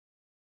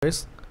Guys,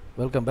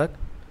 welcome back.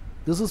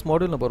 This is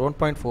module number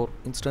 1.4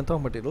 in strength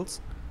of materials.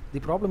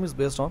 The problem is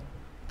based on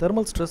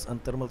thermal stress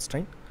and thermal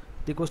strain.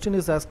 The question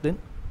is asked in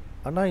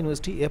AU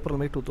University April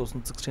May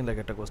 2016 like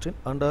a question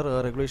under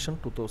regulation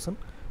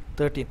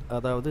 2013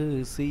 அதாவது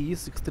CE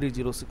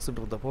 6306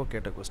 ன்றதப்போ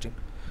கேட்ட question.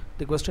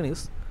 The question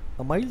is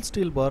a mild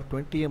steel bar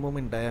 20 mm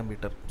in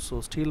diameter.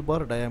 So steel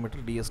bar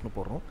diameter ds னு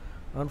போறோம்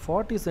and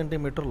 40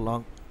 cm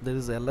long, there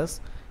is LS,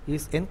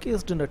 is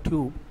encased in a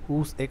tube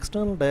whose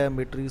external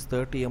diameter is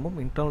 30 mm,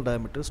 internal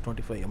diameter is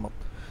 25 mm.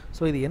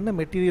 So இது என்ன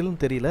மெட்டீரியல்னு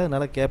தெரியல,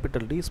 அதனால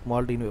capital D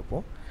small d னு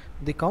வைப்போம்.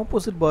 The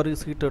composite bar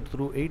is heated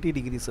through 80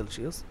 degrees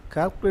Celsius.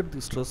 Calculate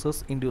the stresses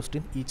induced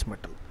in each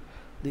metal.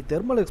 The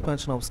thermal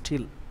expansion of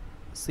steel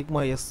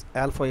sigma s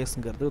alpha s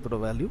ங்கிறது இதோட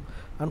value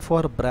and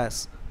for brass,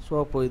 so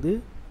அப்போ இது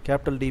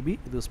capital DB,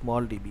 இது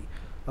small dB,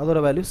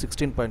 அதோட value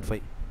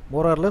 16.5.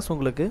 more or less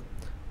உங்களுக்கு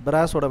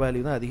brass ஓட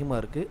value தான் அதிகமாக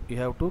இருக்குது. you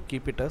have to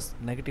keep it as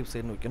negative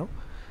சைடுன்னு வைக்கணும்.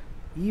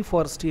 E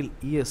for steel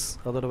ES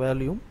அதோட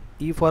வேல்யூம்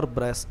E for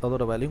brass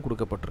அதோட வேல்யூம்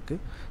கொடுக்கப்பட்டிருக்கு.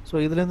 ஸோ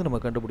இதுலேருந்து நம்ம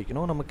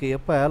கண்டுபிடிக்கணும். நமக்கு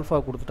எப்போ ஆல்ஃபா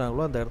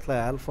கொடுத்துட்டாங்களோ அந்த இடத்துல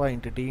alpha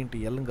into D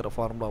into எல்ங்கிற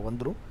formula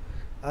வந்துடும்.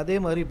 அதே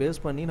மாதிரி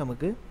பேஸ் பண்ணி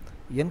நமக்கு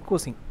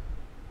என்கோசிங்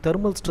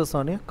thermal stress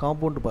on a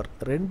compound bar,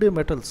 ரெண்டு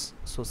மெட்டல்ஸ்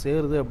ஸோ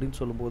சேருது அப்படின்னு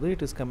சொல்லும்போது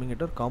it is coming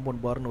at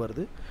compound பார்னு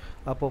வருது.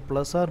 அப்போ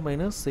plus R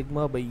minus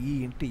sigma by E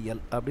into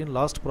L அப்படின்னு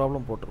லாஸ்ட்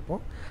ப்ராப்ளம்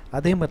போட்டிருப்போம்.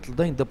 அதே மெத்தட்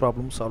தான் இந்த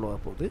ப்ராப்ளம் சால்வ் ஆக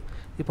போகுது.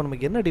 இப்போ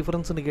நமக்கு என்ன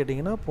டிஃப்ரென்ஸ்னு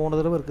கேட்டிங்கன்னா, போன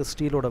தடவை இருக்க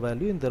ஸ்டீலோட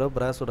வேல்யூ, இந்த தடவை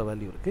பிராஸோட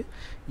வேல்யூ இருக்குது.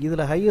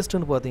 இதில்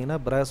ஹையஸ்ட்டுன்னு பார்த்தீங்கன்னா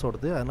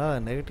பிராஸோடது, அதனால்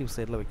நெகட்டிவ்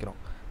சைடில்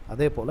வைக்கிறோம்.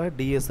 அதே போல்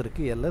டிஎஸ்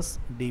இருக்குது, எல்எஸ்,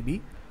 டிபி,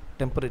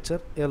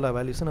 டெம்பரேச்சர், எல்லா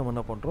வேல்யூஸும் நம்ம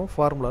என்ன பண்ணுறோம்,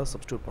 ஃபார்முலா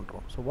சப்ஸ்டியூட்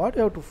பண்ணுறோம். So what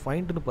you have to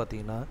ஃபைண்டுன்னு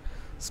பார்த்தீங்கன்னா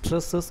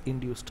ஸ்ட்ரெஸ்ஸஸ்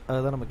இன்டியூஸ்ட்,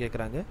 அதுதான் நம்ம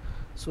கேட்குறாங்க.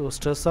 So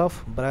stress of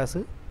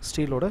brass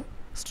ஸ்டீலோட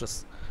stress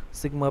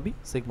sigma B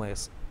sigma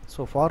S.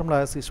 So formula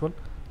as usual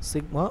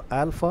sigma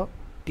alpha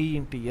D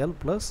into L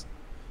plus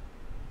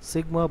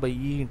sigma by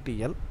E into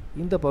L.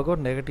 இந்த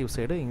பக்கம் negative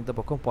side, இந்த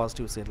பக்கம்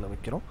positive சைடில்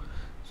வைக்கிறோம்.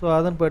 ஸோ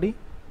அதன்படி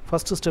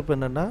ஃபஸ்ட்டு ஸ்டெப்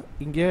என்னென்னா,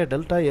 இங்கே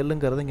டெல்டா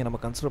எல்லுங்கிறத இங்கே நம்ம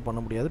கன்சிடர் பண்ண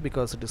முடியாது,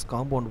 because it is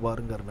compound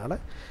பாருங்கிறதுனால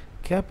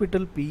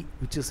capital B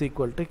which is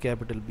equal to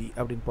capital B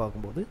அப்படின்னு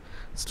பார்க்கும்போது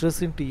ஸ்ட்ரெஸ்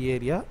இன்ட்டு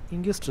ஏரியா,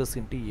 இங்கே ஸ்ட்ரெஸ்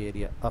இன்ட்டு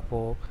ஏரியா.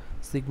 அப்போது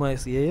sigma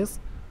S as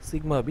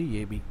sigma B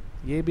AB.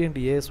 AB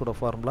and ஏஎஸோட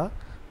formula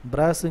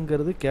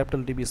பிராஸுங்கிறது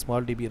capital DP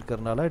small DP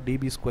இருக்கிறதுனால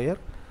DP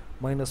square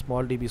minus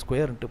small DP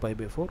square into pi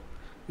by 4.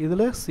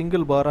 இதில்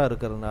single பாராக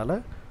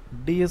இருக்கிறதுனால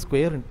ds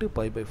square into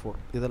pi by 4.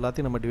 இது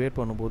எல்லாத்தையும் நம்ம divide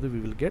பண்ணும்போது we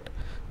will get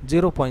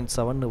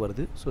 0.7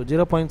 வருது. So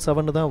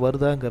 0.7 தான்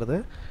வருதாங்கிறத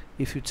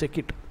if you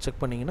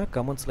check பண்ணிங்கன்னா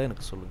கமெண்ட்ஸில்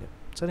எனக்கு சொல்லுங்கள்,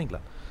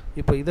 சரிங்களா?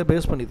 இப்போ இதை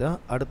பேஸ் பண்ணி தான்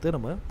அடுத்து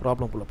நம்ம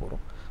ப்ராப்ளம்குள்ளே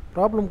போகிறோம்.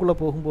 ப்ராப்ளம்குள்ளே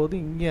போகும்போது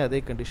இங்கே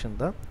அதே கண்டிஷன்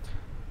தான்.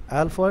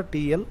 Alpha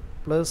TL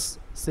plus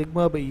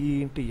sigma by E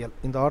into L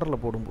இந்த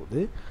ஆர்டரில் போடும்போது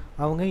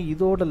அவங்க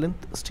இதோட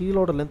லென்த்,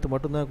 ஸ்டீலோட லென்த்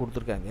மட்டும்தான்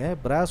கொடுத்துருக்காங்க,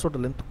 பிராஸோட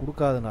length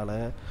கொடுக்காதனால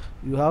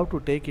you have to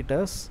take it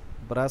as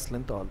brass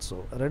length also.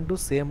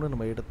 ரெண்டும் சேம்னு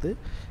நம்ம எடுத்து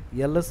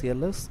LS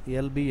LS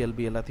LB LB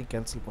எல்லாத்தையும்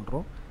கேன்சல்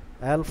பண்ணுறோம்.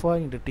 ஆல்ஃபா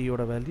இன்ட்டு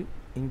டியோட வேல்யூ,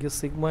 இங்கே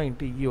சிக்மா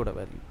இன்ட்டு இயோட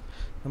வேல்யூ.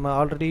 நம்ம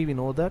already we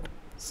know that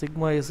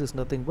sigma S is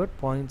nothing but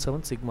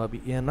 0.7 sigma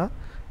B. ஏன்னா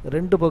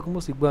ரெண்டு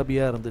பக்கமும் சிக்மா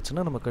பியாக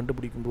இருந்துச்சுன்னா நம்ம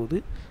கண்டுபிடிக்கும் போது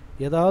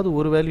ஏதாவது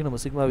ஒரு வேல்யூ நம்ம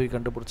சிக்மா பி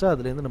கண்டுபிடிச்சா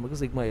அதுலேருந்து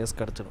நமக்கு சிக்மா எஸ்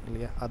கிடச்சிடும்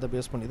இல்லையா? அதை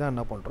பேஸ் பண்ணி தான்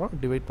என்ன பண்ணுறோம்,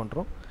 டிவைட்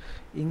பண்ணுறோம்.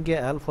 இங்கே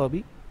alpha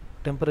B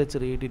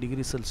temperature 80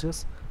 degree Celsius,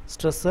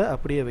 ஸ்ட்ரெஸ்ஸை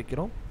அப்படியே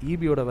வைக்கிறோம்.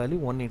 இபியோட வேல்யூ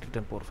 1 ×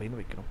 10⁵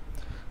 வைக்கிறோம்.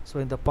 ஸோ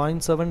இந்த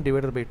 0.7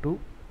 டிவைடட் பை 2,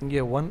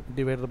 இங்கே 1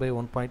 டிவைடட் பை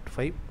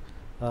 1.5,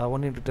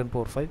 1 ×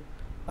 10⁵.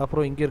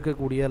 அப்புறம் இங்கே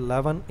இருக்கக்கூடிய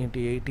 11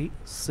 × 80,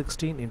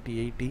 16 ×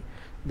 80,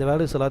 இந்த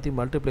வேல்யூஸ் எல்லாத்தையும்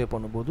மல்டிப்ளை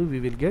பண்ணும்போது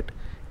we will get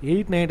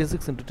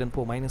 896 ×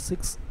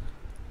 10⁻6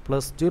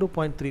 plus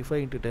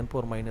 0.35 ×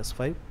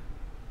 10⁻5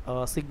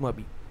 sigma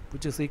b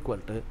which is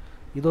equal to,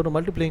 இதோட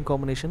மல்டிப்ளையிங்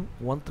காம்பினேஷன்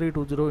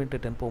 1320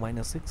 ×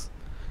 10⁻6.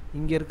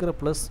 இங்கே இருக்கிற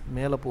ப்ளஸ்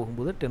மேலே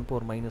போகும்போது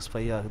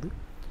 10⁻5 ஆகுது.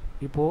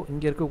 இப்போது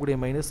இங்கே இருக்கக்கூடிய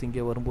மைனஸ்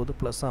இங்கே வரும்போது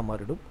ப்ளஸ்ஸாக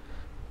மாறிடும்.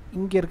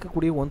 இங்கே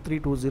இருக்கக்கூடிய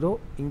 1320,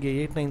 இங்கே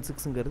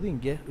 896ங்கிறது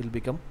இங்கே வில்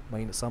பிகம்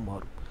மைனஸாக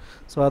மாறும்.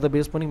 ஸோ அதை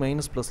பேஸ் பண்ணி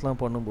மைனஸ்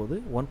ப்ளஸ்லாம் பண்ணும்போது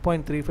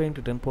 1.35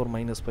 ×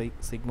 10⁻5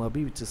 sigma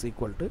B which is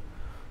equal to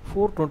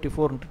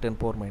 424 ×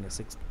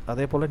 10⁻6.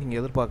 அதே போல்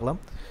நீங்கள்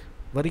எதிர்பார்க்கலாம்,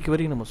 வரிக்கு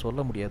வரி நம்ம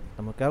சொல்ல முடியாது,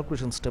 நம்ம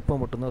கால்குலேஷன் ஸ்டெப்பை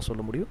மட்டும்தான்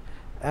சொல்ல முடியும்.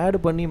 ஆட்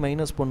பண்ணி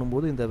மைனஸ்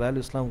பண்ணும்போது இந்த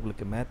வேல்யூஸ்லாம்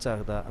உங்களுக்கு மேட்ச்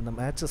ஆகுதா, அந்த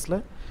மேட்சஸில்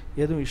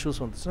எதுவும் இஷ்யூஸ்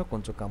வந்துச்சுன்னா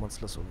கொஞ்சம்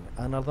கமெண்ட்ஸில் சொல்லுங்கள்.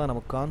 அதனால தான்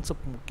நமக்கு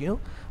கான்செப்ட் முக்கியம்,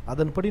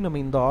 அதன்படி நம்ம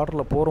இந்த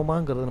ஆர்டரில்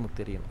போகிறோமாங்கிறது நமக்கு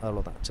தெரியும்,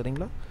 அவ்வளோதான்,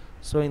 சரிங்களா?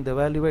 ஸோ இந்த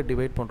வேல்யூவை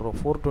டிவைட் பண்ணுறோம்.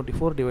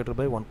 424 டிவைடட்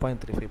பை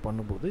 1.35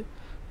 பண்ணும்போது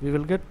we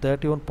will get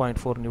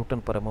 31.4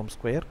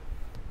 Nm/mm².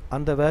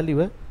 அந்த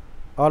வேல்யூவை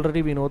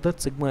already we know that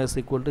sigma is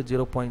equal to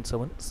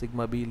 0.7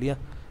 sigma b இல்லையா?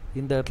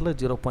 இந்த இடத்துல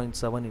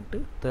 0.7 ×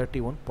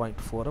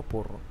 31.4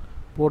 போடுறோம்.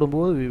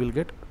 போடும்போது we will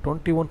get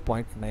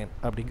 21.9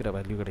 அப்படிங்கிற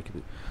வேல்யூ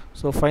கிடைக்குது.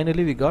 So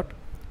finally we got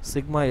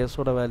sigma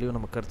எஸோட value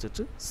நமக்கு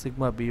கிடச்சிச்சு,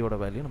 சிக்மா பியோட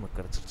வேல்யூ நமக்கு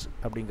கிடச்சிச்சு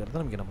அப்படிங்கிறத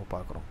நமக்கு நம்ம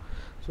பார்க்குறோம்.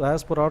 ஸோ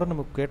ஆஸ் பர் ஆர்டர்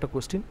நமக்கு கேட்ட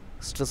கொஸ்டின்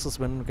ஸ்ட்ரெஸ்ஸஸ்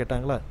வேணும்னு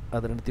கேட்டாங்களா,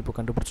 அதை ரெண்டு இப்போ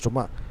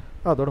கண்டுபிடிச்சிட்டோமா,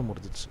 அதோட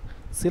முடிஞ்சிச்சு.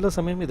 சில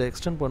சமயம் இதை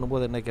எக்ஸ்டெண்ட்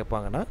பண்ணும்போது என்ன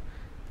கேட்பாங்கன்னா,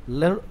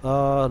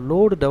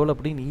 load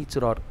developed in each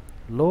rod,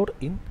 load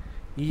in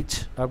each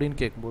அப்படின்னு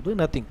கேட்கும்போது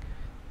nothing,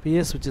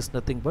 PS which is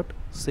nothing but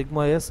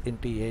sigma S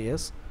into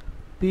AS,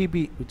 PB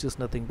which is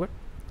nothing but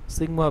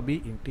sigma B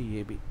into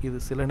AB. இது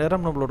சில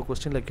நேரம் நம்மளோட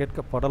கொஸ்டினில்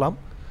கேட்கப்படலாம்,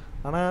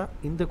 ஆனால்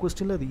இந்த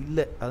கொஸ்டினில் அது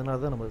இல்லை, அதனால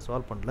தான் நம்ம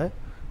சால்வ் பண்ணல.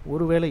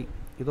 ஒருவேளை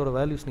இதோட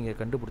வேல்யூஸ் நீங்கள்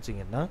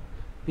கண்டுபிடிச்சிங்கன்னா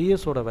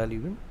பிஎஸோட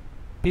வேல்யூவும்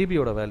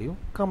பிபியோட வேல்யூவும்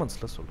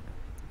காமெண்ட்ஸில் சொல்லுங்கள்.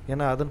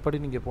 ஏன்னா அதன்படி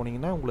நீங்கள்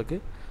போனீங்கன்னா உங்களுக்கு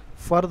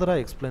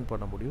ஃபர்தராக எக்ஸ்பிளைன்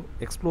பண்ண முடியும்,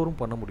 எக்ஸ்ப்ளோரும்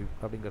பண்ண முடியும்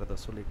அப்படிங்கிறத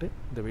சொல்லிவிட்டு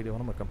இந்த வீடியோவை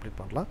நம்ம கம்ப்ளீட்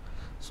பண்ணலாம்.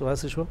 So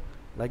as usual,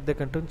 like the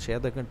content, share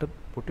the content,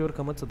 put your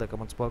comments in the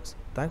comments box.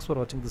 Thanks for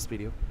watching this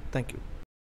video. Thank you.